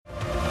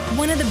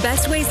One of the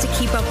best ways to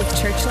keep up with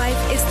church life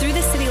is through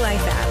the City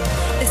Life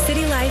app. The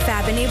City Life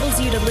app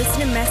enables you to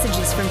listen to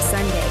messages from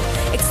Sunday,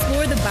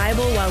 explore the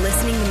Bible while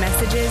listening to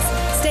messages,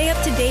 stay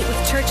up to date with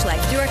church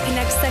life through our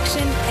Connect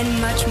section, and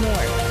much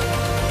more.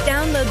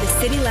 Download the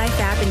City Life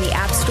app in the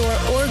App Store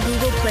or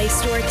Google Play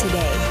Store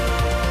today.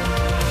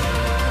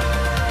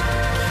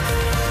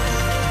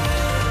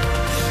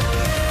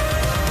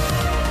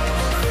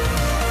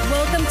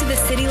 Welcome to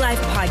the City Life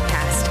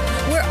podcast.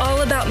 We're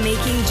all about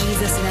making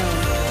Jesus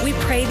known. We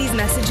pray these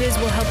messages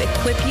will help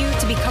equip you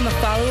to become a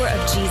follower of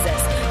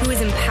Jesus, who is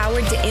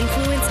empowered to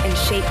influence and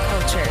shape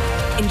culture.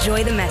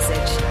 Enjoy the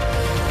message.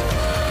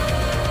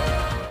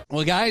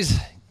 Well, guys,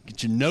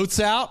 get your notes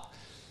out.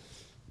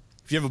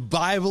 If you have a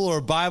Bible or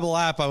a Bible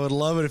app, I would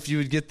love it if you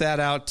would get that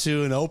out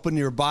too and open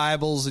your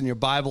Bibles and your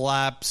Bible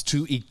apps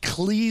to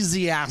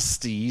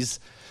Ecclesiastes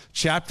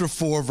chapter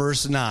 4,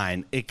 verse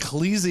 9.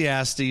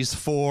 Ecclesiastes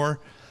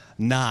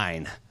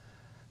 4:9.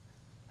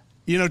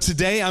 You know,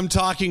 today I'm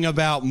talking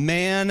about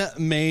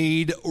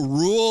man-made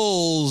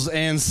rules,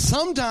 and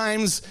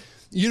sometimes,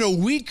 you know,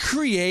 we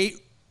create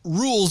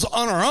rules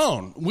on our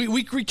own.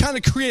 We kind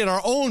of create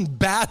our own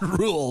bad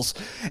rules,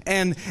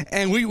 and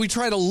we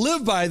try to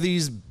live by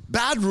these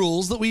bad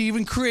rules that we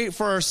even create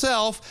for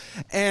ourselves,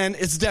 and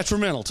it's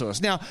detrimental to us.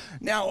 Now,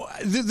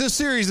 this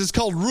series is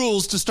called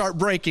Rules to Start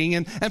Breaking,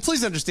 and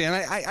please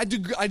understand, I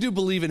do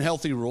believe in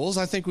healthy rules.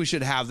 I think we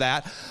should have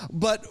that,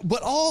 but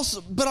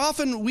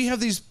often we have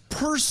these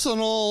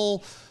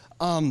personal,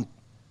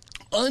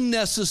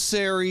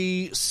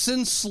 unnecessary,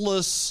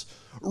 senseless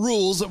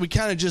rules that we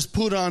kind of just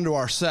put onto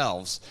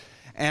ourselves.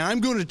 And I'm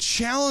going to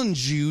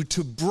challenge you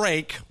to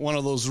break one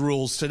of those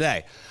rules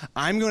today.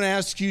 I'm going to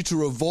ask you to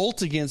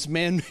revolt against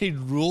man-made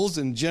rules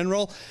in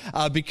general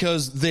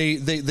because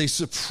they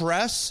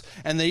suppress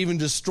and they even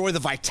destroy the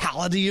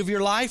vitality of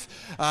your life.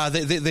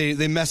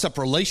 They mess up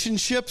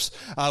relationships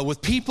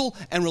with people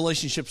and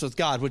relationships with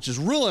God, which is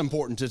real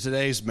important to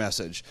today's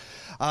message.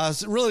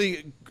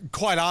 Really,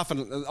 quite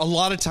often, a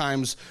lot of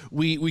times,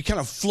 we kind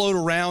of float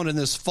around in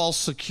this false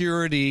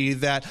security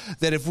that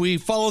if we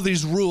follow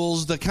these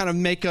rules that kind of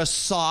make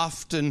us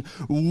soft and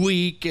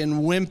weak and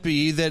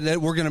wimpy, that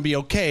we're going to be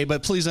okay.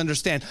 But please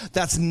understand,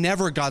 that's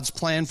never God's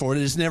plan for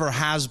it. It never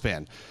has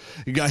been.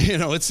 You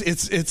know,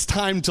 it's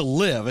time to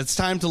live. It's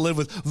time to live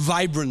with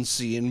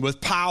vibrancy and with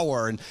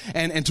power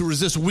and to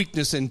resist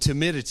weakness and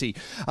timidity.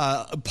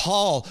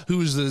 Paul,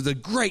 who is the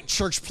great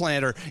church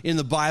planter in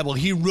the Bible,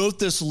 he wrote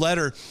this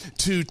letter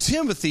to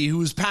Timothy, who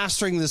was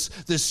pastoring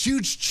this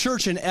huge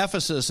church in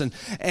Ephesus, and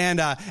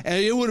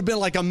it would have been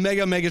like a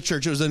mega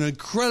church. It was an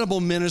incredible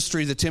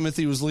ministry that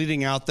Timothy was leading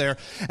out there.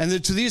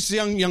 And to this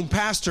young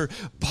pastor,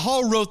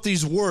 Paul wrote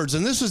these words,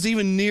 and this was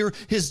even near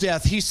his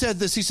death. He said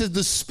this. He said,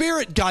 "The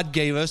Spirit God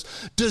gave us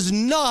does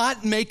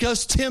not make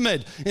us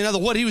timid." In other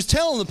words, what he was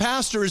telling the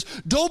pastor is,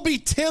 don't be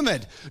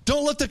timid.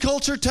 Don't let the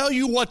culture tell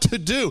you what to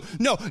do.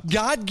 No,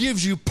 God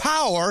gives you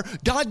power,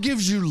 God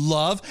gives you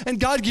love, and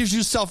God gives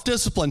you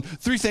self-discipline.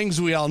 Three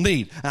things we all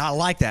need. And I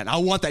like that. I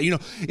want that. You know,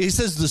 it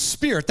says the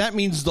Spirit. That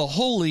means the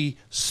Holy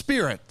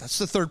Spirit. That's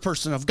the third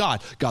person of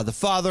God. God the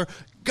Father,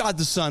 God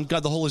the Son,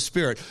 God the Holy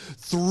Spirit.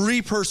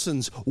 Three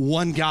persons,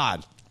 one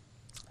God.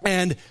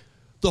 And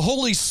the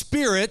Holy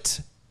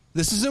Spirit,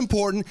 this is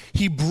important,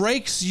 he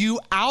breaks you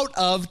out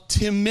of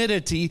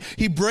timidity.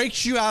 He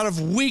breaks you out of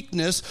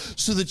weakness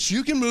so that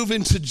you can move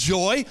into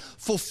joy,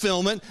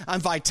 fulfillment,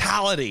 and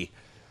vitality.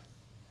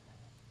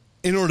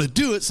 In order to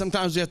do it,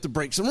 sometimes we have to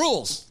break some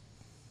rules.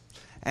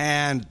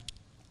 And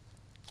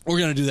we're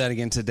going to do that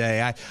again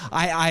today.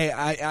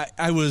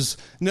 I was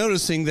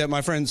noticing that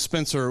my friend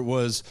Spencer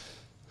was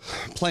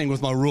playing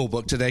with my rule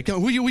book today.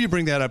 Will you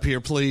bring that up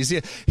here, please? Yeah,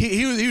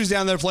 he was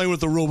down there playing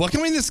with the rule book.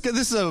 I mean, this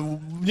is a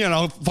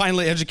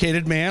finely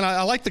educated man.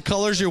 I like the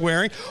colors you're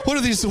wearing. What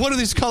do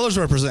these colors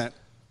represent?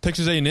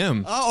 Texas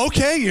A&M. Oh,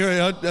 okay.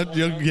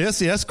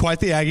 Yes, quite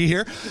the Aggie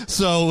here.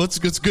 So it's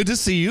good to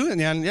see you. And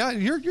yeah,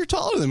 you're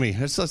taller than me.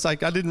 It's just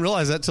like I didn't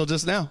realize that till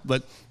just now.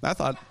 But I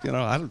thought, I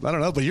don't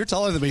know. But you're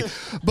taller than me.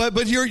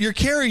 But you're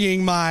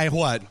carrying my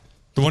what?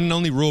 The one and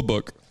only rule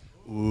book.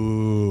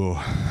 Ooh.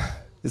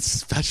 It's a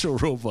special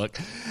rule book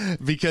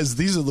because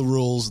these are the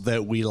rules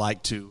that we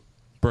like to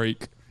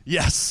break.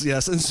 Yes.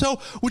 And so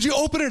would you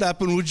open it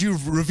up and would you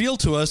reveal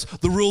to us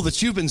the rule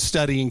that you've been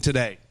studying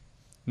today?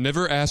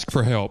 Never ask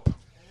for help.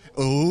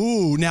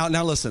 Oh, now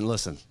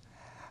listen.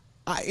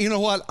 You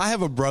know what? I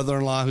have a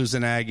brother-in-law who's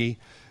an Aggie,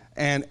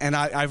 and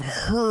I've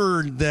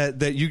heard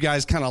that you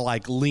guys kind of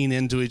like lean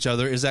into each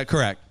other. Is that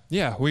correct?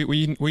 Yeah,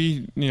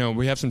 we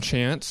have some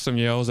chants, some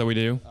yells that we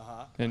do.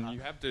 And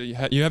you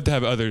have to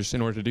have others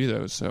in order to do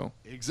those. So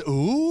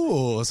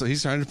Ooh, so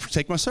he's trying to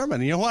take my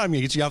sermon. You know what? I'm going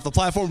to get you off the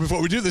platform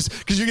before we do this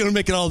because you're going to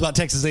make it all about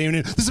Texas A&M.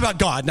 This is about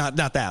God, not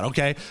that,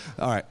 okay?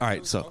 All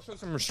right. So I'll show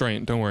some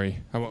restraint. Don't worry.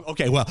 I won't.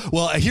 Okay, well,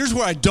 here's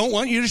where I don't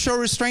want you to show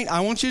restraint. I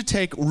want you to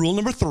take rule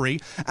number 3,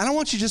 and I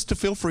want you just to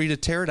feel free to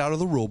tear it out of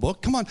the rule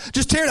book. Come on,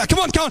 just tear it out. Come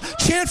on.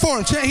 Chant for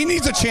him. He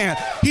needs a chant.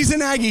 He's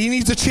an Aggie. He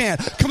needs a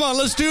chant. Come on,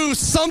 let's do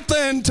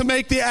something to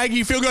make the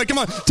Aggie feel good. Come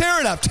on, tear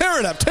it up.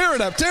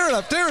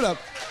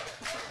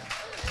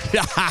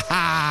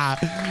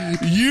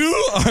 You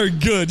are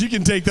good. You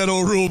can take that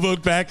old rule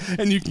book back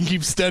and you can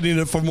keep studying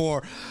it for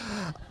more.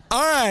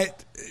 All right.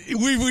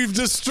 We've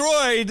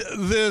destroyed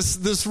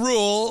this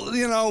rule.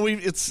 You know,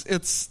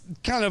 it's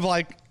kind of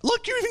like,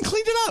 look, you even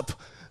cleaned it up.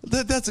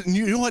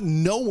 You know what?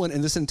 No one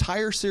in this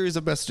entire series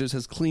of messages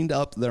has cleaned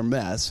up their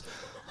mess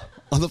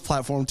on the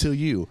platform till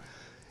you.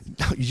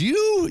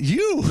 You're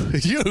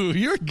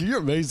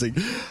amazing.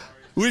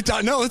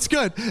 No, it's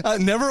good.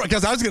 Never,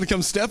 because I was going to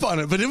come step on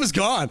it, but it was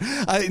gone.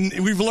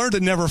 We've learned to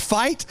never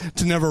fight,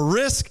 to never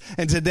risk,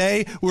 and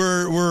today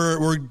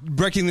we're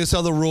breaking this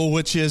other rule,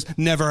 which is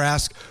never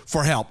ask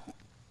for help.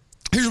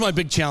 Here's my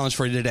big challenge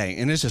for you today,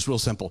 and it's just real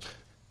simple.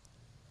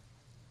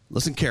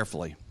 Listen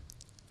carefully.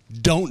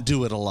 Don't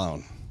do it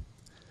alone.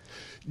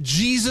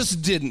 Jesus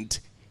didn't.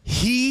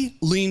 He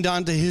leaned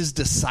on to his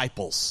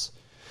disciples.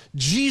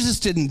 Jesus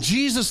didn't.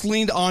 Jesus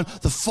leaned on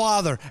the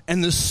Father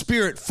and the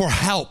Spirit for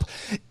help.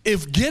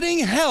 If getting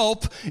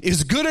help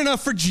is good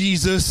enough for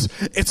Jesus,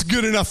 it's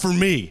good enough for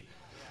me.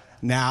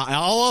 Now,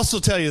 I'll also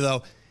tell you,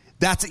 though,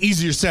 that's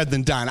easier said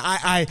than done.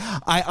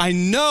 I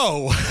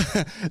know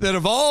that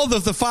of all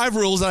the 5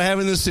 rules that I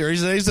have in this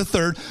series, today's the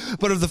 3rd,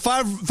 but of the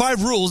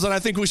five rules that I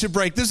think we should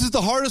break, this is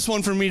the hardest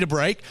one for me to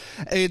break.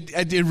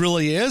 It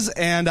really is.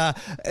 And,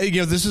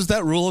 this is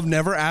that rule of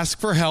never ask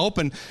for help.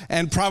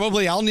 And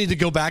probably I'll need to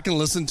go back and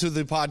listen to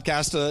the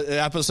podcast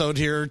episode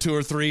here 2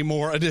 or 3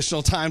 more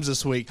additional times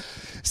this week.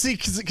 See,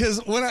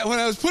 because when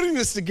I was putting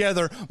this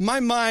together, my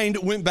mind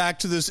went back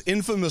to this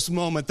infamous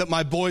moment that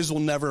my boys will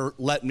never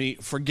let me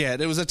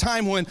forget. It was a time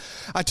when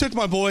I took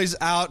my boys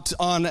out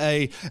on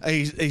a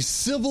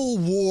Civil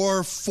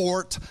War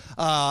fort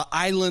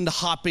island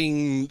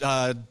hopping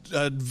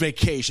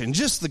vacation,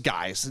 just the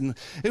guys, and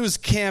it was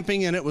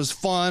camping and it was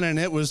fun and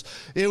it was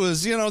there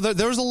was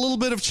a little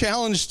bit of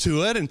challenge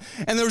to it, and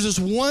there was this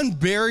one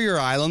barrier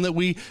island that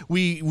we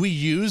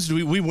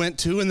went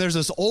to, and there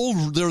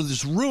were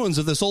these ruins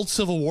of this old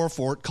Civil War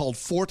fort called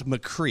Fort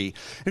McCree.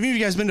 Have any of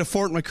you guys been to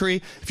Fort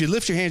McCree? If you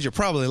lift your hands, you're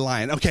probably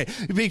lying. Okay,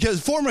 because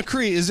Fort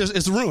McCree is just,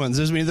 it's ruins.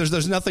 I mean,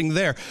 there's nothing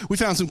there. We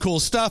found some cool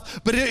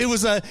stuff, but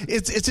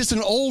it's just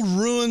an old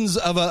ruins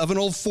of an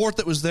old fort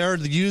that was there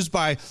used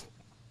by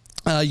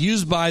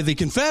the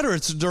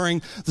Confederates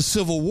during the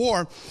Civil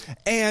War,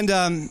 and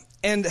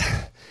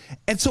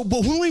so,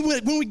 but when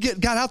we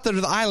got out there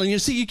to the island, you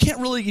see, you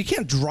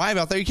can't drive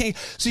out there.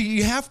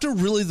 You have to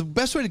really, the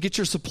best way to get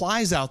your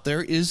supplies out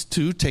there is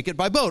to take it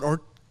by boat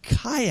or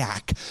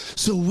kayak.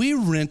 So we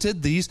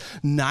rented these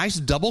nice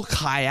double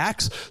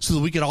kayaks so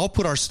that we could all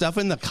put our stuff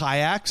in the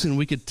kayaks, and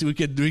we could take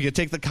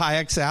the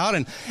kayaks out,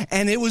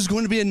 and it was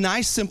going to be a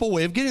nice simple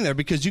way of getting there,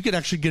 because you could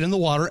actually get in the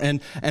water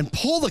and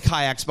pull the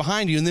kayaks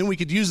behind you, and then we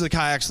could use the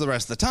kayaks the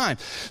rest of the time.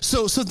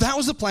 So that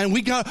was the plan.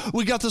 We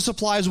got the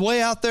supplies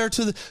way out there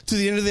to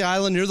the end of the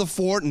island near the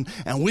fort,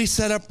 and we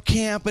set up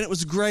camp, and it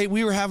was great.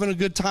 We were having a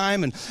good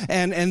time, but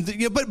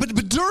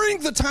during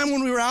the time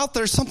when we were out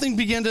there, something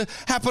began to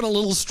happen a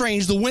little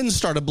strange. The wind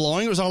started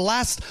blowing. It was our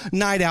last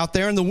night out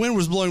there, and the wind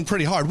was blowing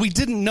pretty hard. We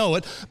didn't know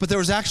it, but there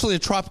was actually a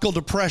tropical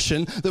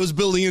depression that was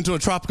building into a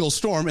tropical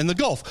storm in the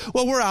Gulf.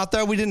 Well, we're out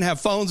there. We didn't have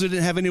phones. We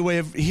didn't have any way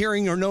of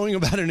hearing or knowing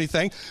about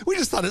anything. We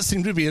just thought it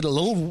seemed to be a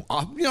little,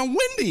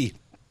 windy.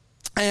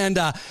 And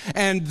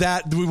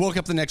that we woke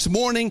up the next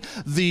morning.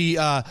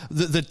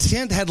 The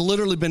tent had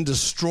literally been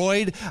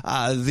destroyed.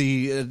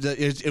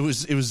 It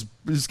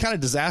was kind of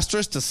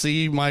disastrous to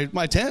see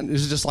my tent. It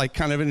was just like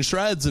kind of in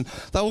shreds, and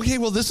thought, okay,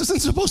 well, this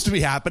isn't supposed to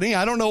be happening.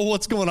 I don't know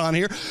what's going on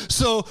here.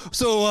 So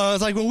I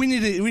was like, well, we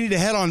need to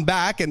head on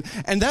back, and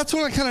that's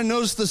when I kind of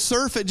noticed the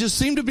surf. It just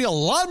seemed to be a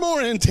lot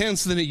more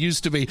intense than it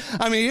used to be.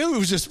 I mean, it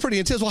was just pretty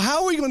intense. Well,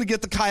 how are we going to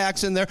get the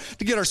kayaks in there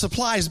to get our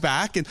supplies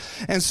back?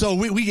 And so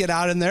we get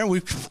out in there, and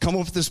we come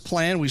up with this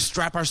plan. We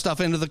strap our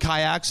stuff into the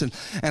kayaks, and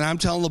I'm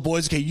telling the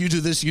boys, okay, you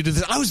do this, you do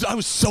this. I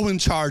was so in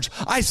charge.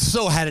 I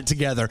so had it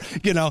together,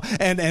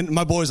 and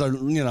my boys are,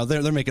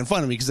 they're making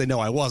fun of me because they know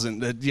I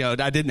wasn't, I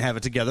didn't have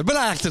it together, but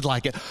I acted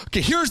like it.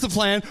 Okay, here's the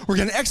plan. We're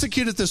going to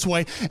execute it this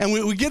way. And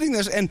we're getting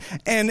this, and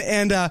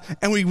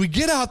we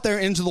get out there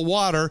into the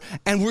water,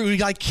 and we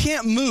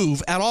can't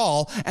move at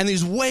all. And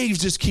these waves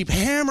just keep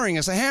hammering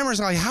us. Like,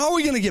 how are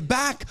we going to get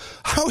back?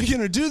 How are we going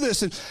to do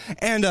this?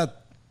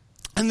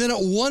 And then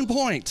at one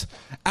point,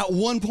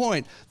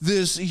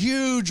 this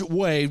huge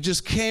wave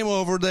just came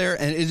over there,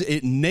 and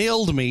it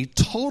nailed me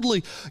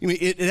totally. I mean,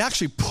 it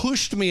actually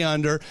pushed me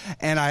under,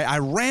 and I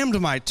rammed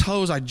my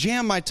toes. I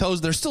jammed my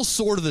toes. They're still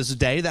sore to this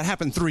day. That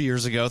happened 3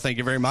 years ago. Thank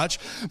you very much.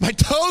 My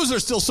toes are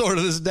still sore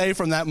to this day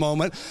from that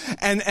moment.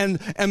 And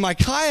my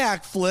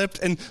kayak flipped,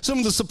 and some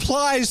of the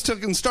supplies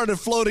took and started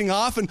floating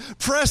off. And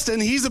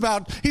Preston, he's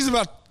about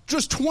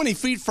just 20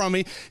 feet from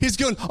me. He's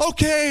going,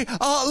 okay,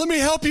 let me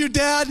help you,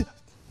 Dad.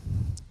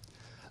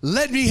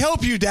 Let me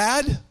help you,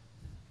 Dad.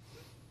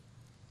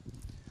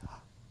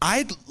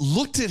 I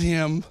looked at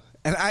him,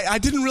 and I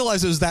didn't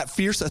realize it was that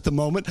fierce at the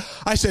moment.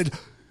 I said,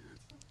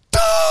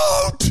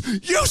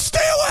 don't! You stay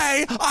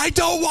away! I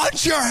don't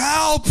want your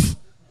help!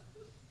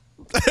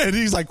 And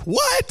he's like,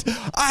 what?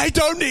 I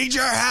don't need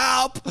your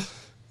help!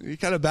 He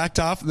kind of backed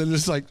off and then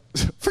just like,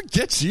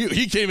 forget you.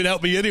 He came and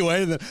helped me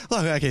anyway. And then,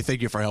 oh, okay,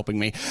 thank you for helping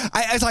me.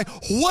 I was like,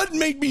 what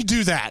made me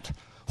do that?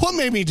 What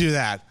made me do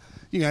that?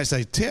 You guys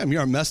say, Tim,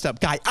 you're a messed up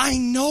guy. I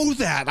know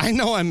that. I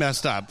know I'm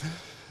messed up.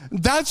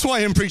 That's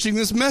why I'm preaching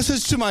this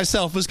message to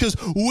myself, is because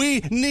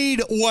we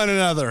need one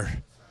another.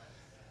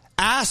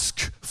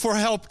 Ask for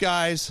help,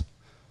 guys.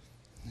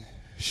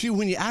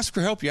 When you ask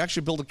for help, you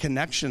actually build a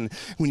connection.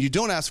 When you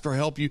don't ask for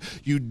help,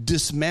 you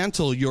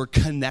dismantle your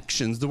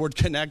connections. The word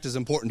connect is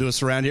important to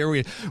us around here.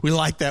 We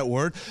like that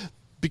word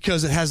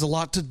because it has a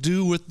lot to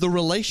do with the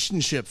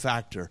relationship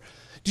factor.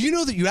 Do you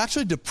know that you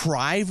actually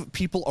deprive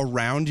people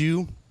around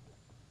you,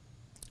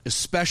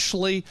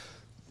 especially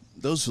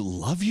those who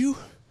love you,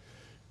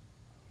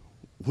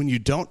 when you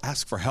don't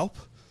ask for help?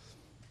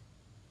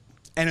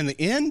 And in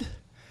the end,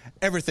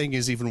 everything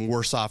is even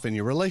worse off in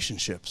your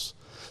relationships.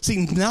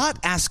 See, not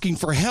asking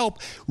for help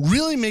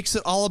really makes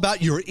it all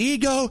about your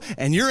ego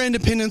and your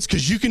independence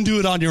because you can do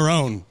it on your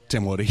own,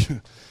 Tim Woody.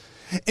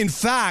 In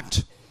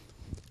fact,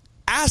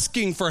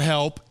 asking for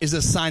help is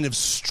a sign of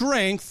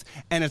strength,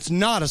 and it's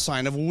not a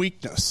sign of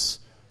weakness.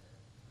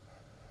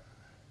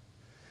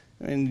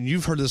 And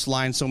you've heard this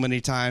line so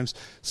many times,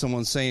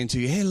 someone saying to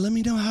you, hey, let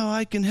me know how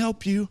I can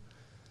help you.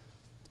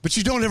 But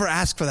you don't ever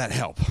ask for that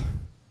help.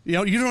 You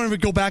know, you don't ever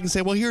go back and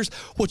say, well, here's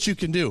what you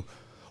can do.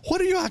 What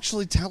are you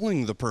actually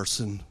telling the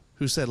person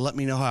who said, let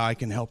me know how I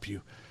can help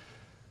you?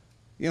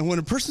 You know, when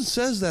a person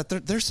says that,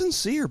 they're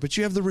sincere, but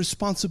you have the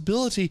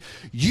responsibility,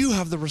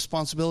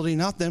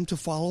 not them, to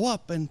follow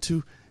up and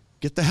to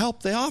get the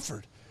help they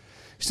offered.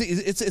 See,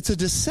 it's a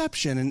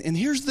deception, and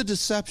here's the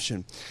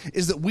deception,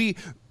 is that we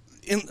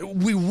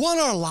want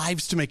our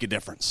lives to make a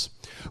difference.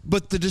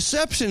 But the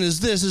deception is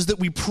this, is that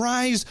we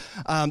prize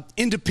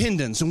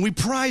independence and we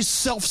prize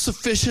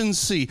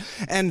self-sufficiency.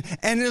 And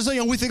as, you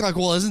know, we think like,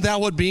 well, isn't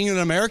that what being an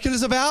American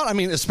is about? I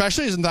mean,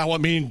 especially isn't that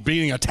what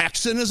being a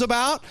Texan is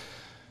about?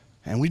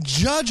 And we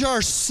judge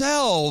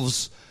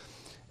ourselves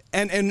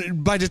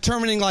and by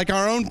determining like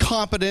our own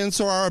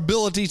competence or our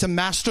ability to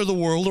master the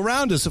world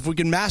around us. If we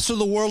can master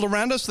the world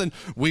around us, then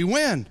we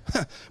win.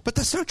 But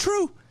that's not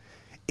true.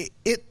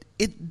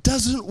 It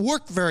doesn't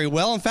work very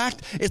well. In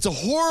fact, it's a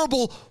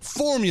horrible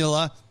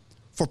formula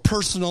for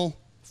personal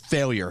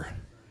failure.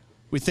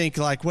 We think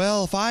like,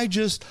 well, if I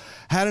just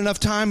had enough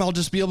time, I'll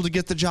just be able to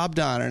get the job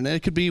done. And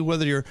it could be it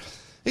could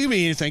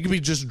be anything. It could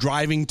be just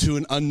driving to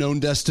an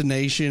unknown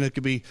destination. It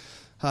could be,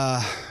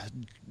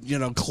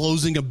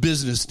 closing a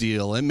business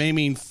deal. It may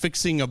mean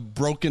fixing a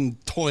broken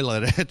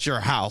toilet at your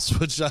house,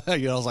 which, I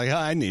was like,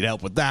 I need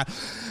help with that.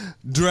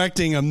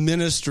 Directing a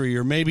ministry,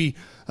 or maybe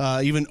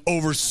even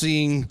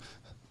overseeing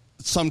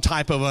some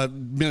type of a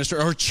ministry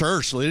or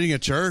church, leading a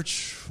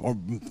church, or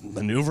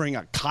maneuvering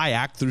a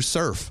kayak through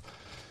surf.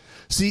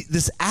 See,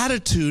 this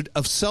attitude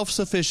of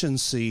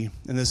self-sufficiency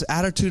and this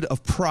attitude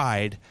of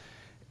pride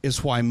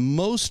is why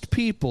most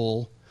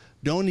people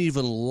don't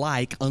even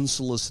like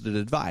unsolicited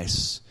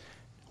advice.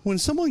 When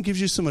someone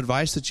gives you some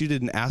advice that you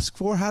didn't ask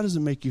for, how does it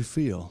make you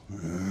feel?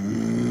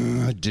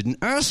 I didn't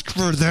ask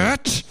for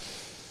that.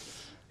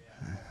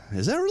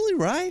 Is that really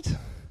right?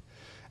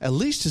 At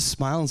least just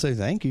smile and say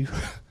thank you.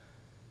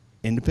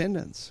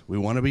 Independence. We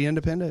want to be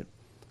independent.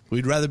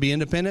 We'd rather be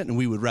independent, and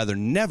we would rather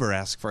never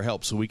ask for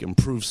help so we can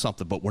prove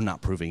something, but we're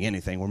not proving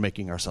anything. We're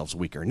making ourselves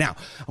weaker. Now,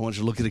 I want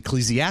you to look at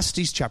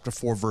Ecclesiastes chapter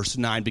 4, verse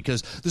 9,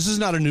 because this is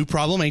not a new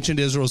problem. Ancient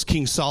Israel's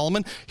King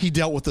Solomon, he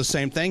dealt with the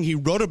same thing. He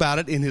wrote about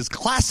it in his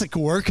classic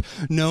work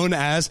known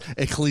as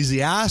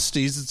Ecclesiastes.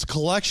 It's a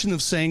collection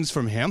of sayings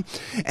from him.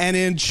 And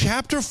in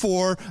chapter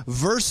 4,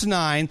 verse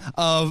 9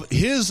 of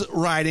his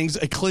writings,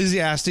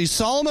 Ecclesiastes,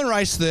 Solomon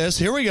writes this.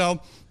 Here we go.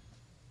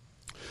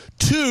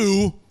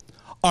 2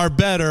 are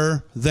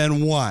better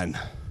than 1.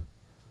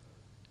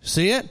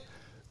 See it?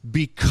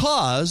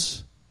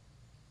 Because,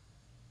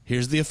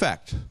 here's the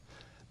effect,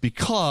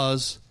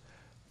 because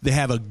they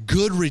have a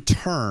good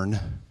return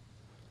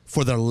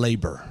for their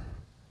labor.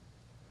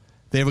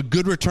 They have a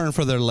good return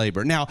for their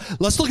labor. Now,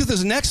 let's look at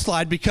this next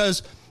slide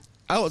because,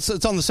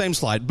 it's on the same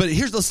slide, but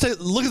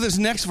look at this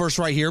next verse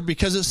right here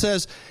because it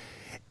says,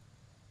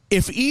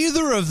 if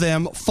either of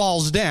them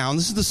falls down,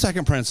 this is the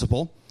second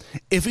principle,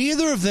 if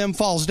either of them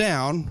falls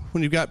down,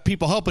 when you've got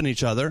people helping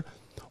each other,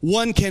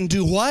 one can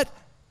do what?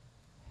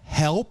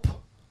 Help.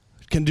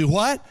 Can do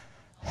what?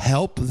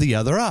 Help the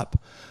other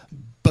up.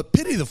 But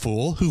pity the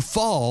fool who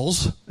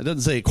falls. It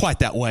doesn't say it quite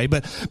that way,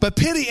 but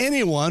pity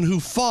anyone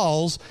who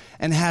falls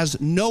and has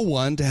no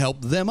one to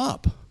help them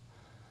up.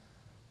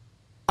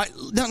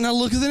 Now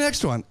look at the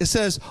next one. It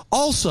says,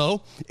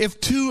 also,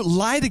 if 2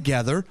 lie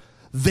together,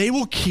 they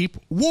will keep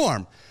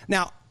warm.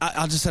 Now,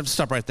 I'll just have to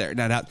stop right there.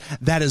 Now,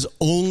 that is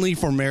only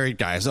for married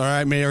guys. All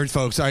right, married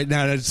folks. All right,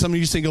 now some of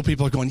you single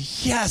people are going,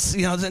 yes,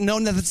 no,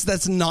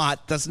 that's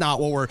not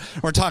what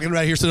we're talking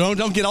about here. So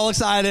don't get all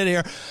excited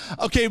here.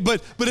 Okay,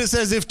 but it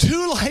says if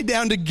 2 lie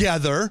down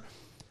together,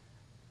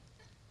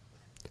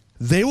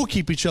 they will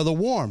keep each other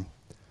warm.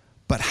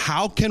 But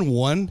how can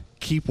one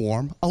keep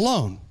warm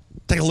alone?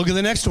 Take a look at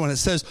the next one. It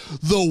says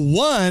the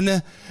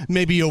one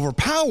may be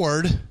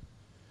overpowered,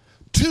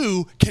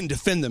 2 can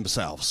defend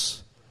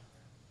themselves.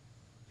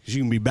 Because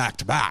you can be back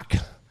to back,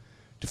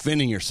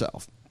 defending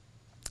yourself.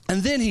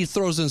 And then he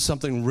throws in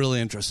something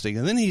really interesting.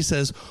 And then he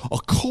says, a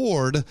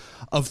cord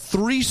of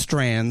 3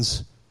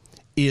 strands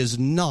is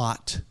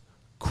not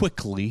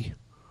quickly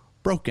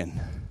broken.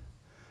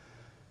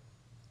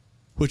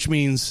 Which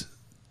means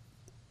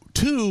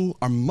 2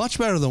 are much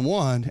better than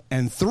 1,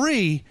 and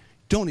 3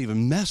 don't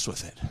even mess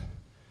with it.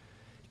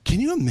 Can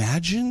you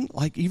imagine,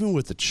 like even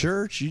with the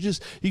church, you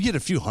get a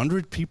few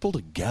hundred people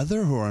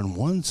together who are in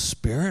one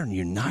spirit and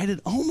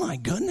united? Oh my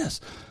goodness.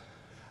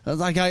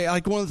 Like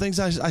one of the things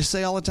I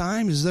say all the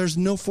time is there's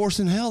no force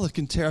in hell that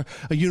can tear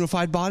a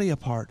unified body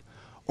apart,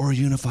 or a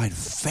unified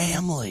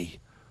family,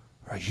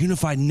 or a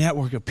unified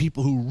network of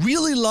people who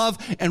really love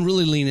and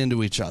really lean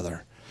into each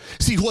other.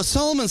 See, what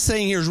Solomon's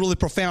saying here is really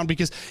profound,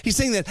 because he's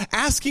saying that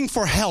asking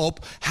for help,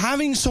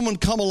 having someone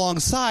come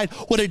alongside,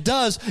 what it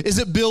does is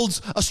it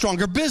builds a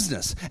stronger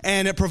business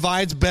and it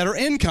provides better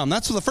income.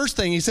 That's the first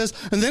thing he says.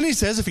 And then he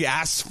says if you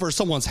ask for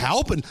someone's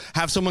help and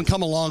have someone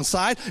come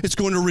alongside, it's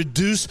going to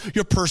reduce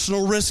your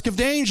personal risk of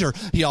danger.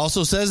 He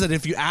also says that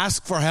if you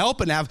ask for help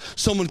and have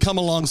someone come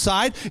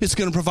alongside, it's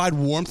going to provide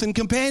warmth and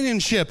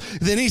companionship.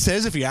 Then he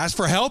says if you ask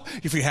for help,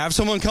 if you have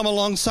someone come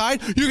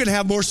alongside, you're going to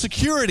have more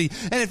security.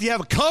 And if you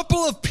have a couple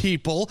of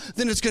people,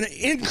 then it's going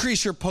to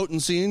increase your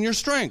potency and your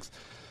strength.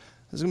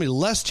 There's going to be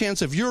less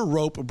chance of your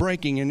rope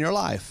breaking in your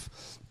life.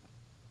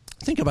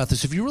 Think about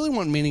this. If you really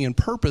want meaning and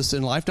purpose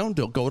in life, don't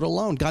go it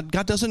alone. God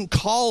doesn't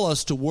call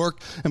us to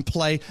work and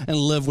play and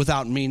live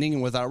without meaning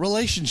and without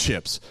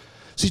relationships.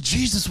 See,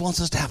 Jesus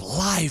wants us to have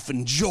life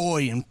and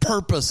joy and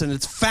purpose, and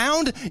it's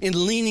found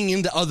in leaning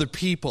into other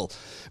people.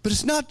 But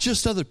it's not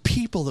just other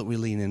people that we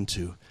lean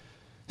into.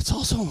 It's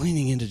also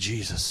leaning into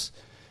Jesus.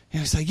 And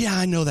he's like, yeah,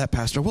 I know that,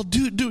 Pastor. Well,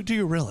 do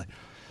you really?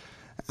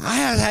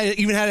 I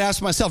even had to ask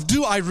myself,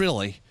 do I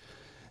really?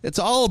 It's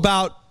all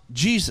about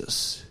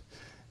Jesus.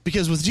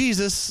 Because with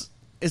Jesus,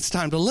 it's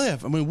time to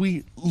live. I mean,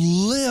 we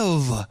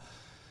live.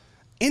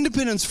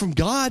 Independence from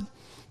God,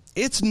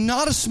 it's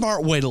not a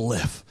smart way to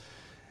live.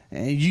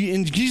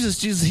 And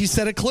Jesus, he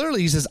said it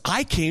clearly. He says,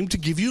 I came to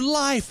give you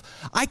life.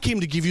 I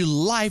came to give you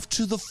life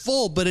to the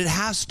full, but it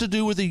has to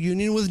do with a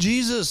union with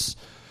Jesus.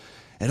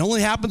 It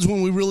only happens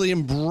when we really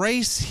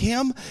embrace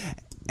him.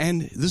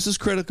 And this is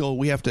critical.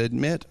 We have to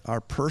admit our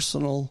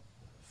personal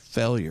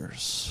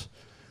failures.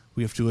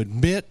 We have to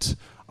admit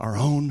our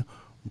own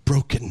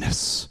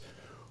brokenness.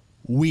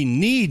 We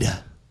need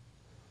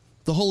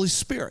the Holy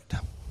Spirit.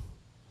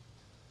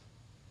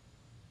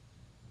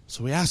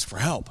 So we ask for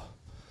help.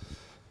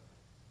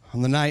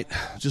 On the night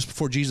just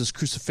before Jesus'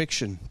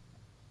 crucifixion,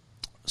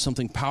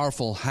 something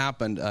powerful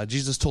happened.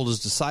 Jesus told his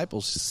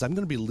disciples, he says, I'm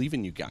going to be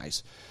leaving you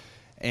guys,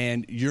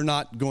 and you're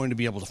not going to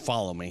be able to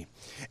follow me.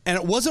 And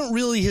it wasn't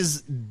really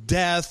his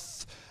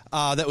death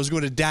that was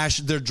going to dash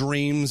their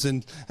dreams,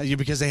 and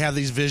because they have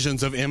these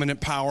visions of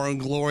imminent power and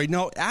glory.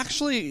 No,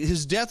 actually,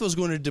 his death was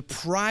going to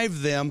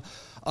deprive them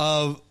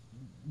of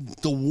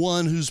the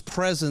one whose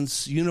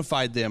presence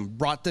unified them,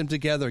 brought them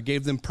together,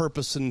 gave them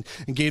purpose and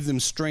gave them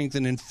strength,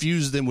 and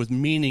infused them with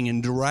meaning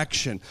and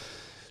direction.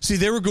 See,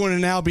 they were going to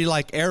now be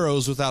like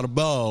arrows without a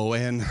bow,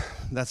 and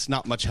that's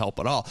not much help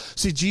at all.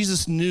 See,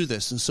 Jesus knew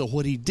this, and so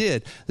what he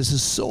did, this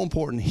is so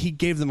important, he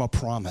gave them a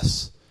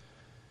promise.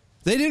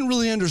 They didn't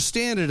really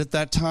understand it at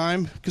that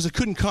time because they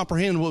couldn't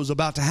comprehend what was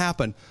about to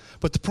happen,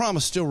 but the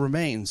promise still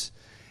remains.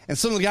 And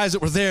some of the guys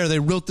that were there, they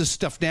wrote this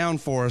stuff down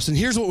for us, and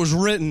here's what was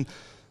written.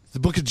 The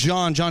book of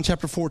John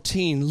chapter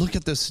 14, look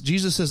at this.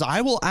 Jesus says,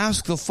 I will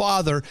ask the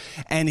Father,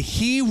 and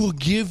he will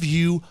give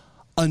you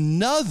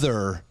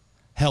another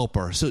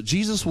helper. So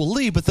Jesus will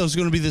leave, but there's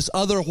going to be this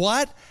other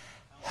what?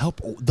 Help.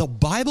 The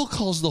Bible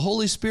calls the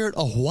Holy Spirit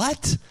a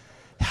what?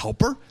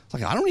 Helper. It's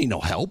like, I don't need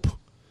no help.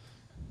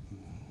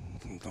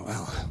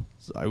 Well,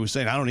 I was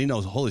saying I don't need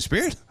no Holy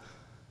Spirit.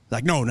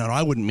 Like, no,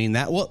 I wouldn't mean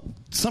that. Well,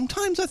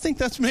 sometimes I think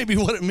that's maybe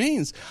what it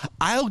means.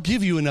 I'll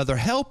give you another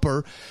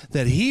helper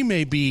that he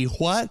may be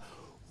what?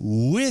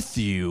 With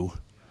you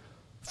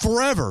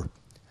forever.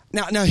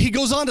 Now he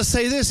goes on to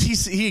say this.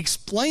 He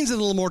explains it in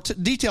a little more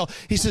detail.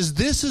 He says,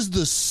 this is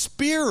the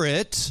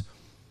Spirit.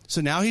 So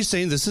now he's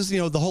saying this is,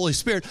 the Holy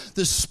Spirit,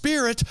 the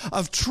Spirit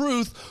of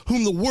truth,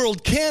 whom the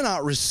world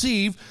cannot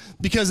receive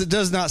because it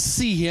does not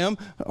see him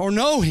or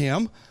know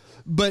him.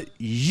 But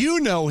you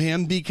know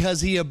him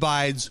because he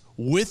abides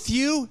with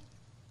you,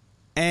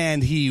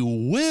 and he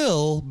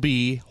will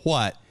be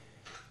what?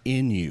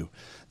 In you.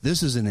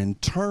 This is an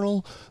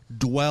internal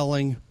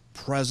dwelling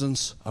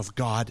presence of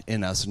God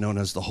in us, known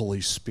as the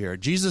Holy Spirit.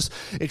 Jesus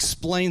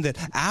explained that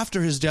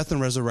after his death and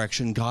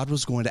resurrection, God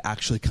was going to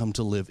actually come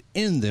to live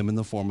in them in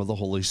the form of the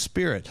Holy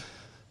Spirit.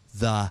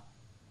 The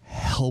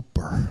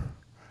helper.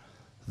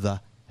 The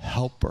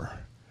helper.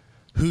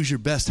 Who's your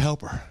best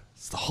helper?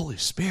 It's the Holy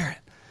Spirit.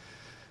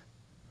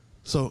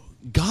 So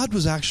God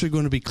was actually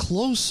going to be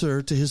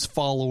closer to his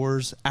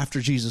followers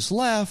after Jesus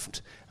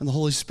left and the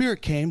Holy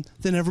Spirit came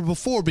than ever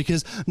before,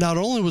 because not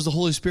only was the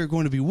Holy Spirit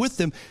going to be with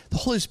them, the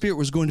Holy Spirit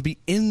was going to be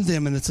in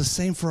them, and it's the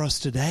same for us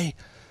today.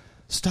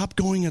 Stop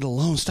going it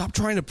alone. Stop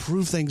trying to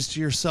prove things to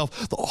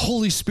yourself. The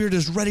Holy Spirit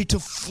is ready to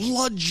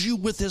flood you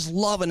with his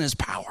love and his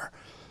power.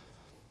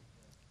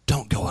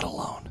 Don't go it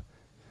alone.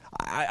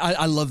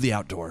 I love the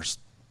outdoors.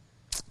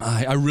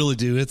 I really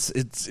do. It's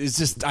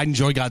just, I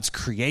enjoy God's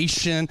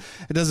creation.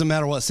 It doesn't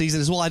matter what season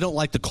it is. Well, I don't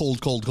like the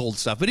cold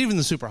stuff, but even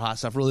the super hot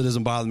stuff really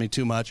doesn't bother me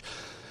too much.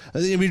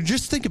 I mean,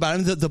 just think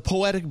about it. The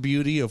poetic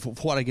beauty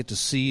of what I get to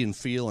see and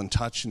feel and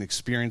touch and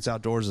experience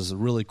outdoors is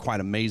really quite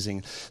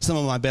amazing. Some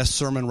of my best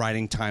sermon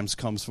writing times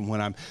comes from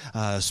when I'm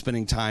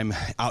spending time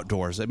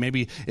outdoors.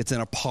 Maybe it's in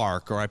a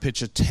park, or I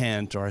pitch a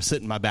tent, or I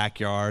sit in my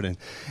backyard,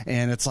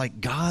 and it's like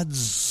God's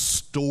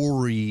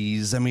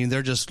stories. I mean,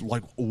 they're just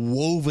like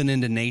woven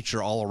into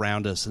nature all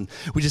around us, and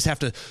we just have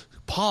to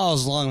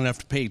pause long enough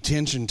to pay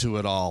attention to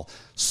it all,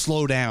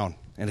 slow down,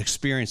 and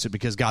experience it,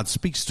 because God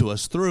speaks to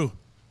us through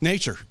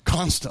nature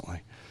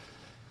constantly.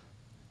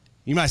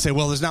 You might say,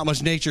 well, there's not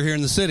much nature here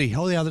in the city.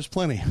 Oh, yeah, there's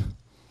plenty.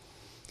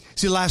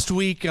 See, last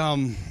week,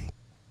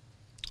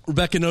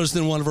 Rebecca noticed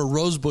in one of her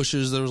rose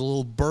bushes there was a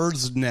little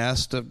bird's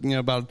nest,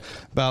 about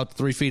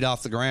 3 feet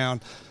off the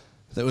ground,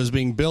 that was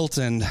being built,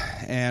 and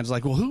it's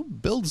like, well, who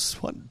builds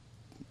what?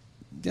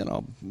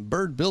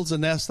 Bird builds a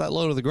nest that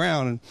low to the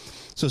ground. And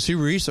so she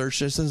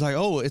researched it, and it's like,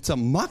 oh, it's a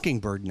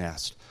mockingbird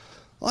nest.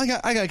 Well,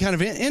 I got kind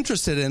of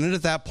interested in it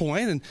at that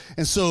point,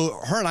 and so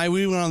her and I,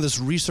 we went on this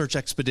research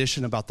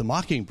expedition about the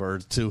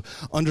mockingbird to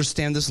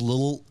understand this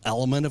little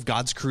element of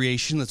God's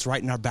creation that's right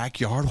in our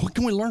backyard. What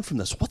can we learn from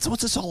this?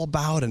 What's this all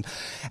about? And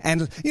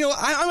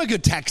I'm a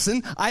good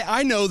Texan.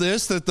 I know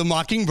this, that the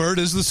mockingbird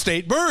is the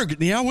state bird.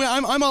 Yeah,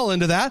 I'm all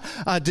into that.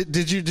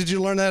 Did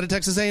you learn that at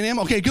Texas A&M?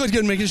 Okay,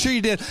 good, making sure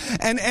you did.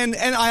 And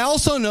I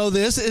also know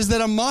this is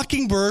that a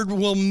mockingbird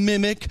will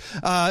mimic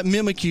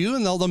you,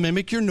 and they'll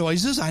mimic your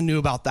noises. I knew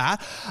about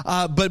that.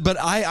 But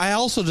I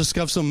also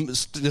discovered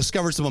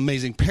some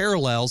amazing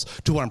parallels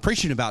to what I'm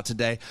preaching about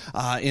today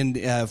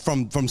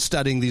from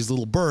studying these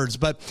little birds.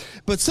 But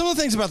some of the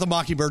things about the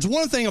mockingbirds,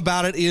 one thing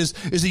about it is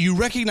that you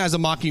recognize a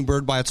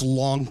mockingbird by its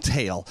long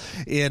tail.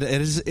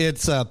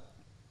 It's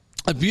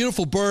a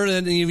beautiful bird,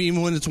 and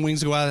even when its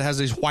wings go out, it has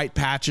these white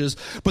patches.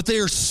 But they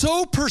are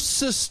so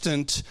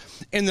persistent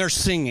in their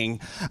singing.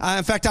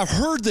 In fact, I've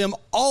heard them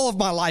all of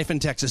my life in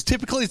Texas.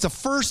 Typically, it's the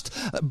first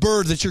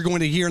bird that you're going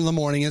to hear in the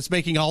morning. It's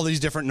making all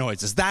these different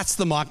noises. That's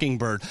the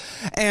mockingbird.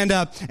 And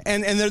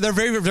they're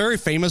very, very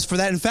famous for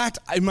that. In fact,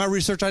 in my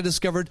research, I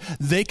discovered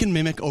they can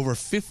mimic over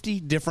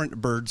 50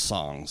 different bird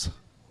songs.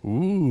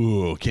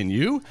 Ooh, can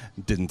you?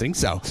 Didn't think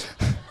so.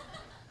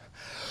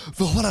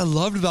 But what I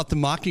loved about the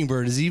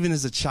mockingbird is, even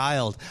as a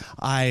child,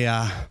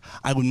 I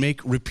would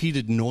make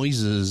repeated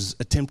noises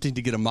attempting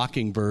to get a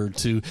mockingbird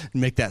to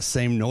make that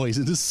same noise.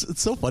 And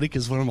it's so funny,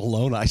 because when I'm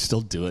alone, I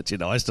still do it.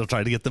 I still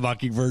try to get the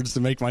mockingbirds to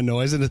make my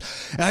noise, and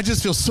I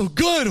just feel so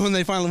good when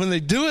they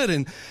do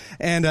it.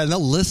 And they'll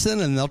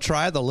listen, and they'll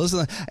try. They'll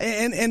listen.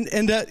 And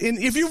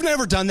if you've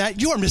never done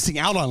that, you are missing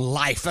out on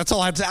life. That's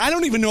all I have to say. I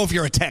don't even know if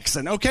you're a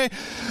Texan, okay?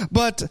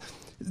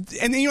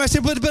 And I say,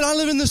 but I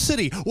live in the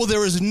city. Well,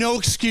 there is no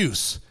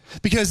excuse.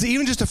 Because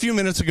even just a few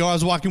minutes ago, I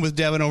was walking with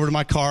Devin over to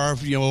my car,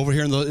 over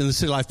here in the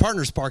City Life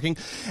Partners parking,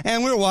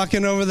 and we were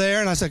walking over there,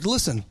 and I was like,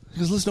 listen. He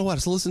goes, listen to what? I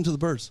said, listen to the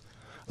birds.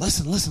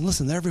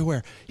 Listen, they're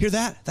everywhere. Hear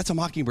that? That's a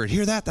mockingbird.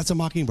 Hear that? That's a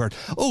mockingbird.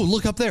 Oh,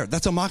 look up there.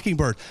 That's a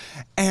mockingbird.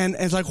 And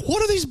it's like,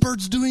 what are these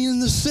birds doing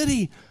in the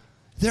city?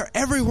 They're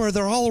everywhere.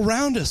 They're all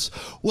around us.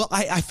 Well,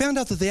 I found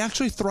out that they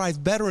actually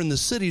thrive better in the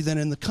city than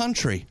in the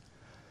country,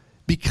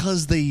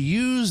 because they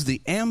use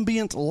the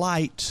ambient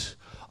light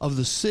of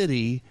the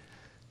city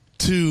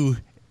to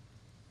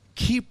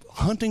keep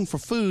hunting for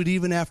food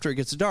even after it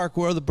gets dark,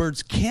 where the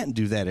birds can't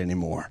do that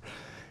anymore.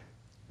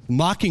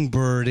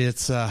 Mockingbird,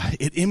 it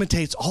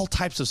imitates all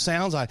types of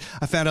sounds. I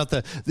found out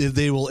that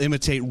they will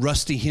imitate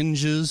rusty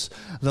hinges.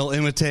 They'll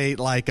imitate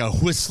like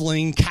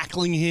whistling,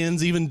 cackling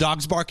hens, even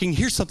dogs barking.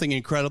 Here's something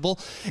incredible,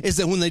 is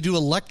that when they do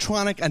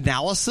electronic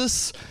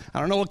analysis, I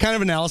don't know what kind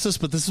of analysis,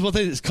 but this is what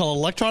it's called,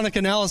 electronic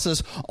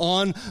analysis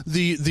on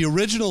the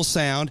original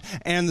sound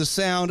and the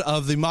sound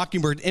of the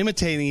mockingbird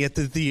imitating it,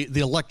 the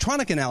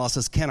electronic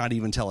analysis cannot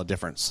even tell a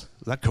difference.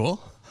 Is that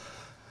cool?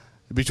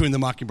 Between the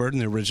mockingbird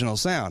and the original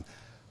sound.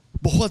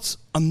 But what's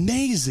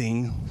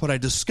amazing, what I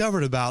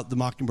discovered about the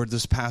mockingbird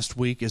this past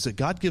week, is that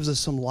God gives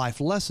us some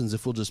life lessons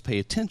if we'll just pay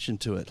attention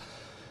to it.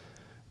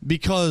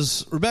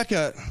 Because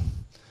Rebecca,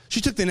 she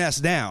took the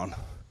nest down,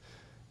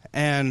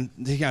 and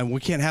we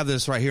can't have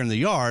this right here in the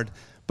yard,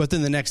 but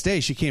then the next day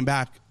she came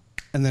back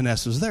and the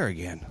nest was there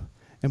again.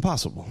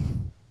 Impossible.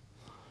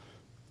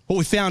 What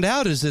we found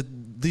out is that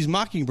these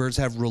mockingbirds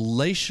have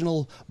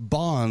relational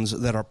bonds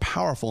that are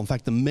powerful. In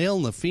fact, the male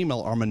and the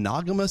female are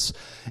monogamous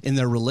in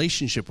their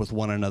relationship with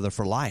one another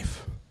for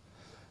life.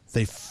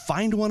 They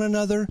find one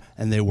another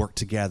and they work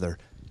together.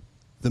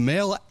 The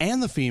male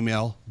and the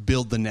female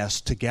build the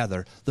nest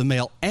together. The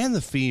male and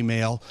the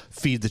female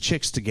feed the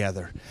chicks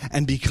together.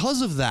 And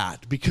because of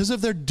that, because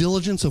of their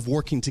diligence of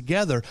working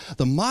together,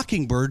 the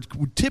mockingbird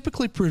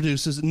typically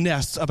produces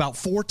nests about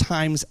 4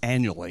 times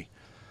annually.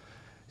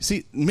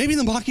 See, maybe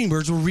the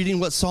mockingbirds were reading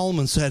what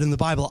Solomon said in the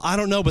Bible. I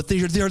don't know, but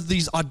they're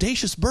these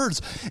audacious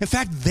birds. In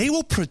fact, they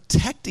will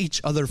protect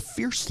each other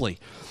fiercely.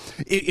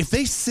 If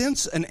they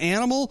sense an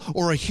animal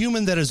or a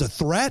human that is a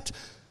threat,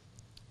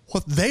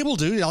 what they will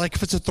do, like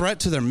if it's a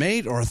threat to their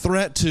mate or a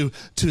threat to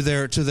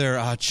their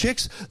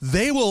chicks,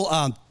 they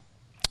will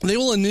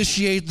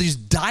initiate these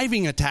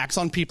diving attacks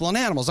on people and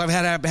animals. I've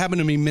had it happen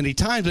to me many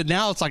times, but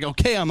now it's like,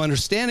 okay, I'm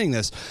understanding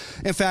this.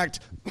 In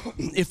fact,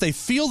 if they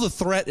feel the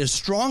threat is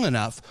strong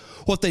enough,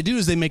 what they do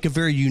is they make a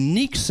very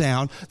unique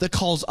sound that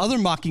calls other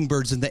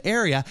mockingbirds in the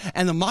area,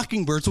 and the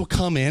mockingbirds will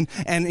come in,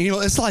 and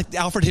it's like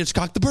Alfred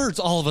Hitchcock, the birds,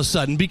 all of a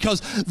sudden,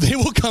 because they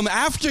will come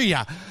after you.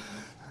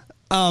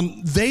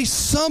 They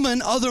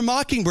summon other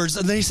mockingbirds,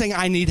 and they're saying,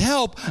 I need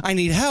help, I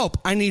need help,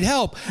 I need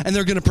help. And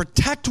they're going to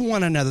protect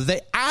one another. They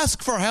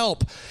ask for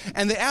help,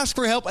 and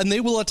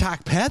they will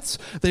attack pets.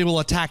 They will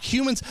attack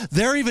humans.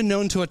 They're even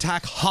known to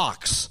attack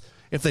hawks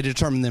if they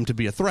determine them to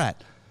be a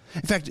threat.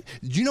 In fact,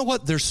 you know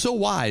what? They're so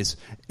wise.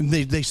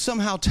 They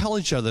somehow tell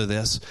each other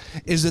this,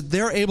 is that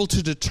they're able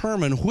to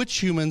determine which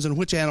humans and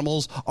which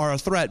animals are a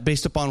threat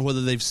based upon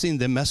whether they've seen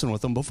them messing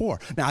with them before.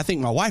 Now, I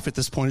think my wife at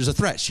this point is a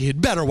threat. She had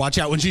better watch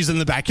out when she's in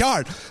the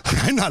backyard.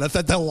 I'm not a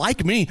threat. They'll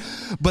like me.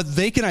 But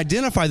they can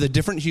identify the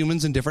different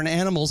humans and different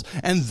animals,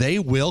 and they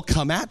will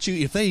come at you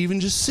if they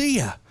even just see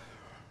you.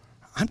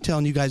 I'm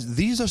telling you guys,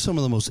 these are some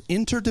of the most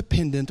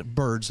interdependent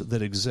birds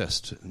that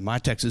exist. My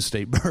Texas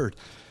state bird.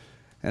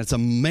 And it's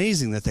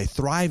amazing that they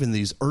thrive in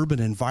these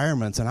urban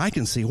environments, and I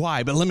can see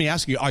why. But let me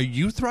ask you, are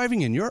you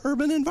thriving in your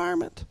urban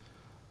environment?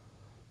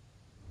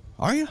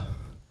 Are you?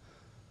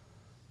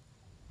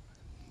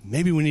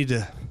 Maybe we need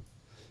to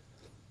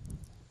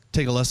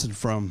take a lesson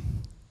from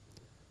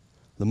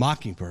the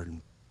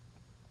mockingbird.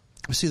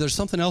 See, there's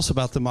something else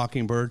about the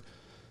mockingbird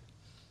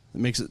that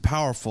makes it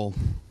powerful.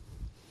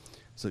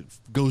 So it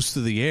goes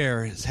through the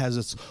air. It has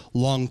its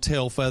long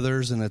tail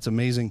feathers and its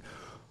amazing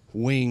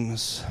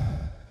wings.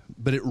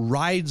 But it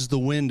rides the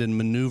wind and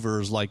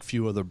maneuvers like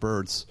few other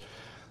birds.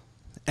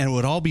 And it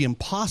would all be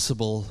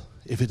impossible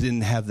if it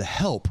didn't have the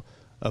help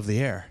of the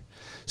air.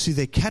 See,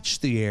 they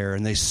catch the air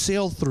and they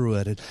sail through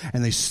it,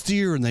 and they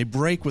steer and they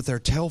brake with their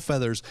tail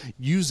feathers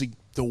using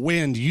the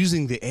wind,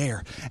 using the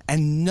air.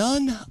 And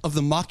none of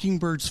the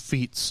mockingbird's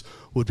feats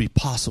would be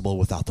possible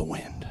without the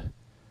wind.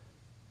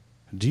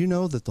 Do you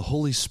know that the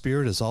Holy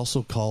Spirit is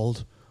also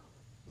called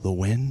the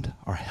wind?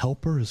 Our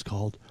helper is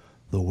called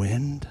the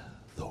wind.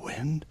 The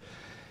wind.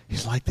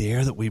 He's like the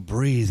air that we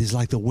breathe. He's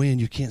like the wind.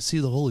 You can't see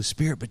the Holy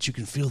Spirit, but you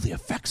can feel the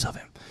effects of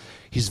him.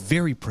 He's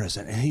very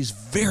present, and he's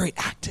very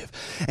active.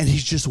 And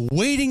he's just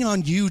waiting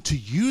on you to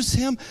use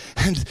him.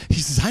 And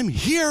he says, I'm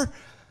here.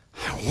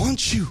 I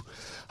want you.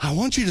 I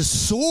want you to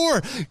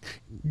soar.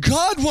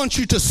 God wants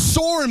you to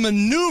soar and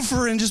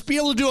maneuver and just be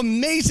able to do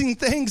amazing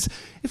things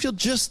if you'll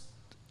just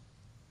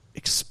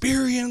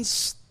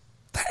experience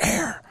the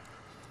air.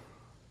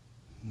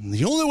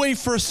 The only way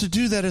for us to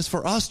do that is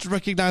for us to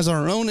recognize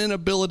our own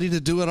inability to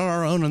do it on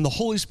our own, and the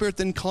Holy Spirit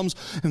then comes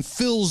and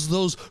fills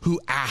those who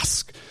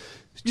ask.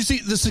 You see,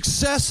 the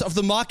success of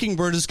the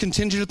mockingbird is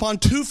contingent upon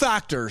two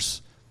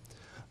factors.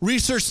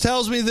 Research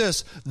tells me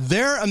this.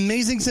 Their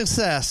amazing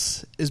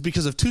success is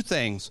because of two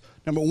things.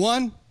 Number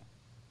one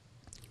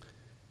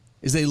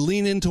is they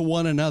lean into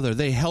one another.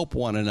 They help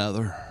one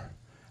another,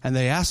 and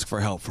they ask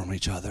for help from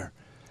each other.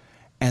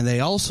 And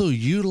they also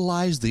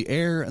utilize the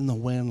air and the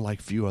wind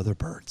like few other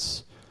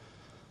birds.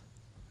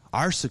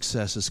 Our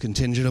success is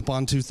contingent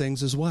upon two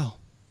things as well.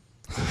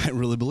 I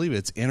really believe it.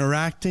 It's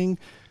interacting,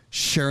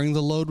 sharing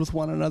the load with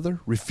one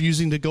another,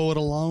 refusing to go it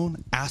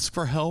alone, ask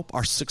for help.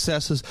 Our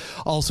success is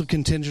also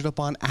contingent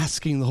upon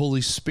asking the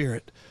Holy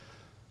Spirit.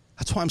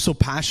 That's why I'm so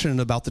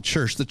passionate about the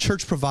church. The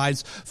church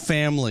provides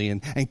family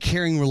and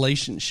caring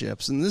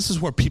relationships. And this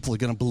is where people are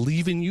going to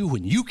believe in you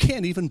when you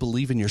can't even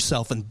believe in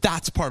yourself. And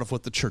that's part of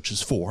what the church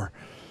is for.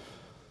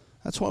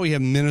 That's why we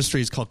have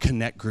ministries called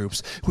connect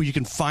groups, where you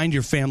can find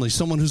your family,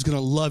 someone who's going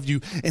to love you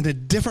in a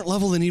different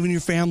level than even your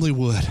family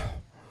would.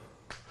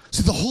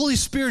 See, the Holy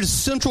Spirit is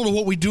central to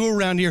what we do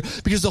around here,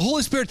 because the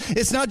Holy Spirit,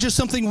 it's not just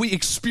something we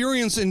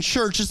experience in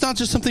church. It's not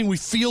just something we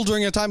feel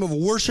during a time of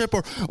worship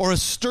or a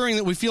stirring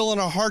that we feel in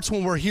our hearts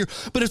when we're here,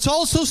 but it's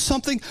also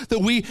something that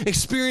we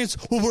experience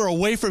when we're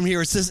away from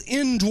here. It's this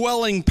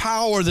indwelling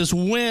power, this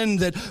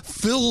wind that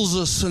fills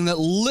us and that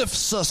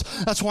lifts us.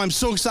 That's why I'm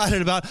so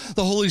excited about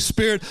the Holy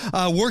Spirit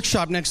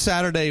workshop next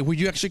Saturday, where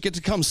you actually get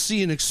to come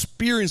see and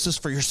experience this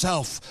for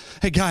yourself.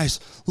 Hey guys,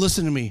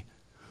 listen to me.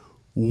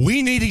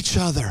 We need each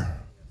other.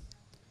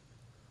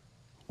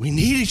 We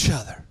need each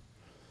other.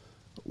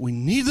 We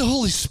need the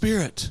Holy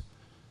Spirit.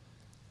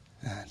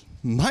 And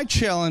my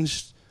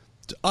challenge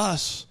to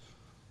us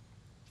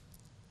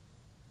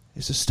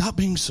is to stop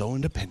being so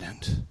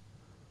independent.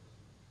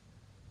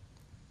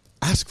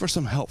 Ask for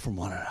some help from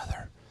one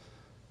another.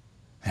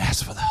 And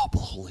ask for the help of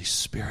the Holy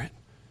Spirit.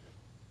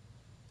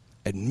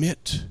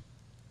 Admit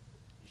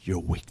your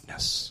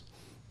weakness.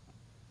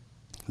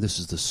 This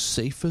is the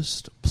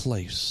safest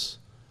place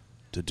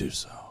to do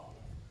so.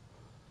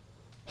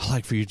 I'd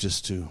like for you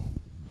just to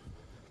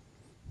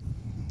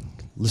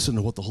listen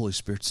to what the Holy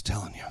Spirit's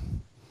telling you.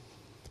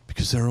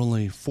 Because there are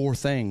only 4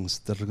 things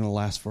that are going to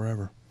last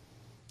forever.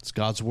 It's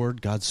God's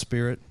Word, God's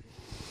Spirit,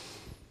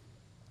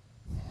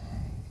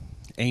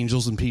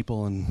 angels and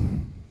people,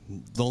 and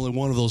the only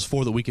one of those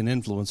 4 that we can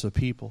influence are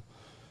people.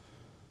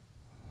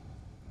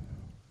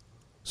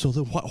 So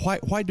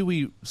why do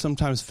we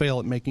sometimes fail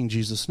at making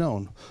Jesus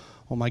known?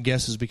 Well, my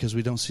guess is because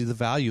we don't see the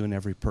value in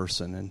every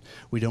person, and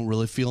we don't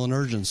really feel an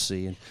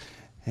urgency.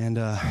 And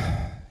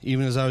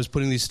even as I was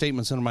putting these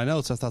statements into my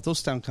notes, I thought those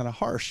sound kind of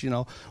harsh.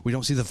 We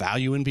don't see the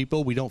value in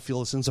people. We don't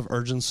feel a sense of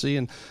urgency.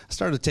 And I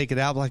started to take it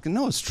out like,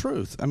 no, it's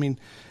truth. I mean,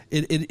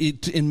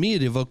 it in me,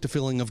 it evoked a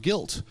feeling of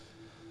guilt.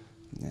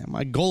 Yeah,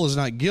 my goal is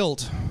not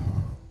guilt,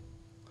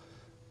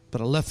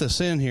 but I left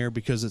this in here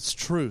because it's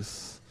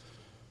truth.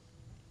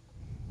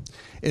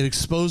 It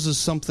exposes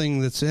something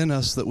that's in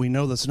us that we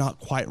know that's not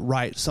quite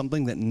right,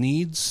 something that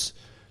needs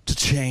to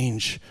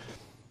change.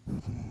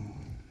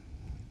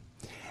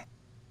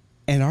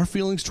 And our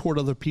feelings toward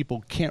other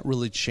people can't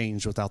really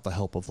change without the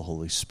help of the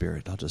Holy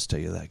Spirit. I'll just tell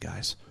you that,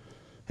 guys.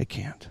 It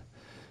can't.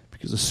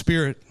 Because the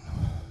Spirit,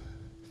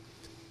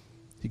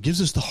 He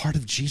gives us the heart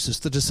of Jesus.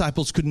 The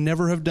disciples could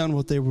never have done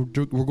what they were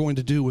going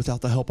to do without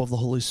the help of the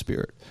Holy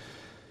Spirit.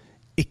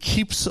 It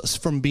keeps us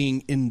from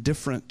being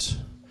indifferent.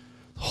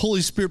 The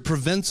Holy Spirit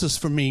prevents us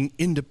from being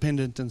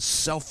independent and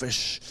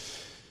selfish.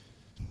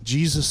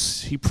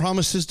 Jesus, He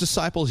promised His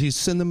disciples He'd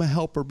send them a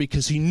helper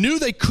because He knew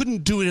they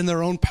couldn't do it in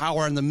their own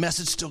power, and the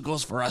message still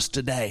goes for us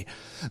today.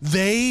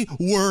 They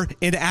were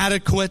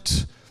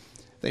inadequate.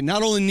 They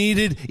not only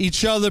needed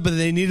each other, but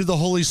they needed the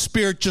Holy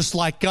Spirit just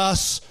like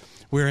us.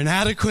 We're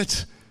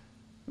inadequate.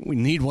 We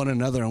need one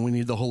another, and we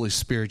need the Holy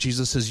Spirit.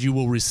 Jesus says you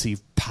will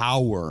receive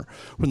power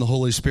when the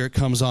Holy Spirit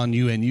comes on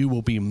you, and you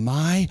will be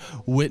my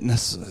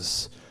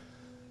witnesses.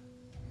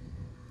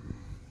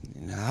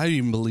 I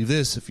even believe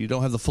this: if you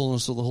don't have the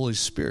fullness of the Holy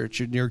Spirit,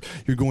 you're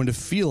going to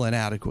feel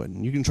inadequate.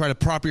 And you can try to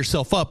prop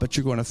yourself up, but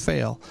you're going to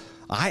fail.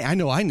 I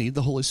know I need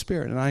the Holy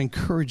Spirit, and I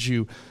encourage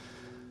you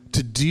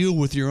to deal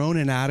with your own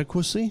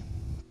inadequacy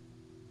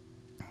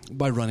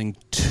by running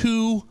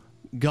to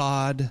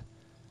God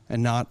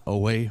and not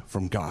away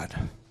from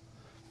God.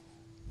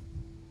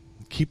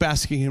 Keep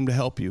asking Him to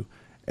help you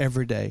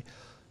every day.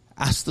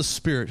 Ask the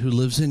Spirit who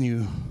lives in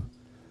you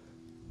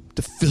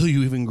to fill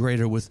you even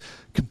greater with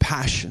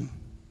compassion.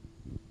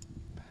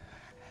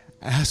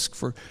 Ask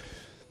for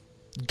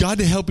God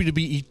to help you to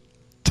be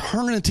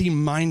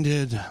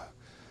eternity-minded.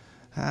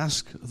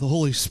 Ask the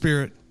Holy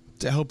Spirit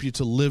to help you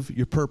to live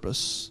your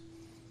purpose.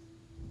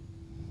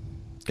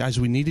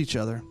 Guys, we need each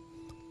other,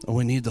 and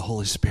we need the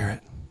Holy Spirit.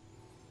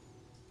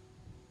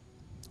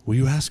 Will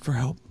you ask for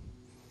help?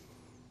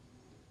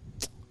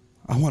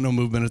 I want no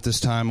movement at this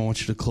time. I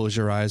want you to close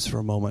your eyes for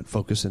a moment,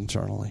 focus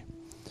internally.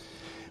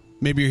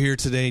 Maybe you're here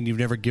today and you've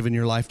never given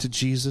your life to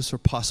Jesus, or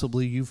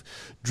possibly you've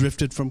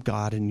drifted from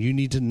God and you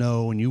need to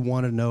know and you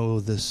want to know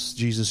this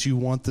Jesus. You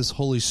want this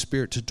Holy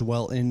Spirit to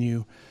dwell in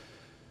you.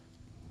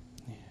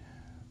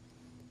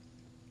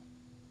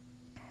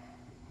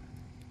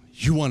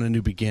 You want a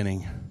new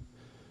beginning.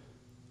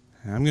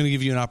 I'm going to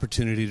give you an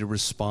opportunity to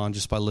respond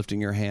just by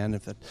lifting your hand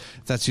if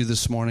that's you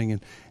this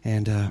morning,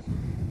 and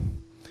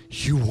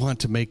you want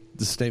to make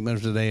the statement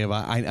of today of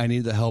I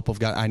need the help of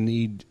God. I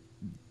need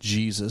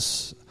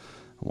Jesus.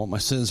 I want my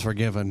sins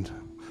forgiven.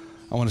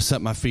 I want to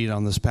set my feet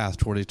on this path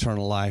toward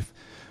eternal life.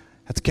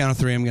 At the count of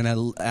 3, I'm going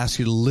to ask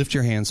you to lift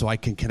your hand so I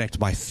can connect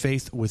my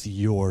faith with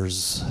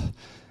yours.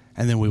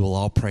 And then we will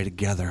all pray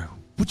together.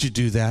 Would you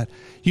do that?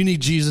 You need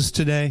Jesus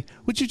today?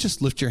 Would you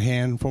just lift your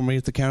hand for me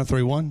at the count of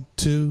 3? 1,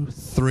 2,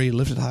 3.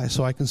 Lift it high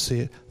so I can see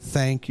it.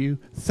 Thank you,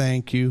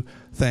 thank you,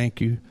 thank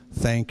you,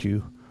 thank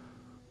you.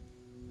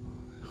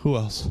 Who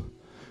else?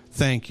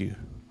 Thank you.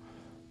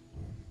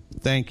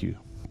 Thank you.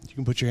 You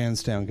can put your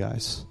hands down,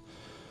 guys.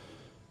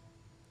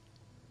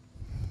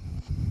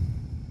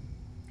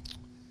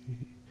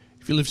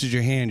 If you lifted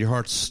your hand, your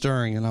heart's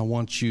stirring, and I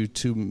want you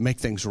to make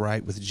things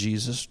right with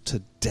Jesus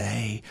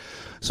today.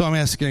 So I'm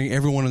asking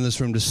everyone in this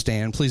room to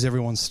stand. Please,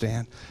 everyone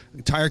stand.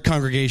 Entire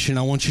congregation,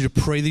 I want you to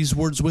pray these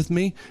words with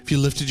me. If you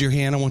lifted your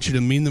hand, I want you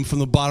to mean them from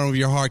the bottom of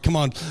your heart. Come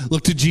on,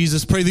 look to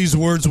Jesus. Pray these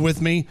words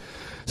with me.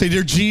 Say,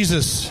 dear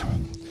Jesus,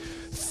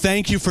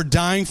 thank you for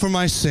dying for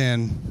my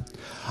sin.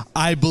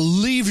 I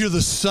believe you're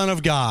the Son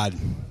of God.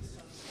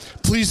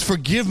 Please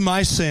forgive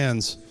my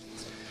sins,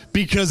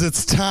 because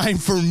it's time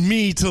for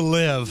me to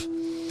live.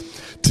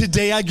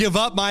 Today I give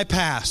up my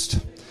past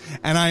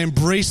and I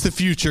embrace the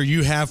future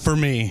you have for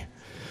me.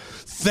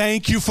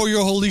 Thank you for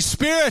your Holy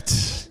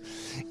Spirit.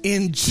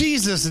 In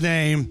Jesus'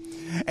 name,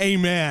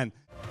 amen.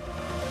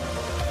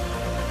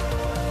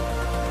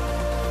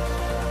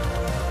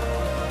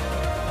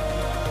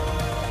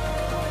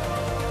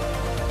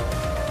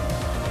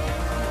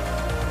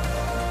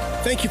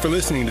 Thank you for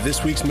listening to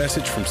this week's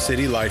message from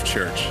City Life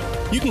Church.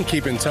 You can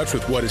keep in touch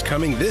with what is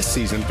coming this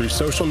season through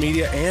social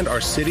media and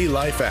our City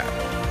Life app.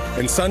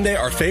 And Sunday,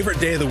 our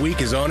favorite day of the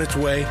week, is on its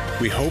way.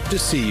 We hope to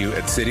see you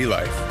at City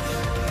Life.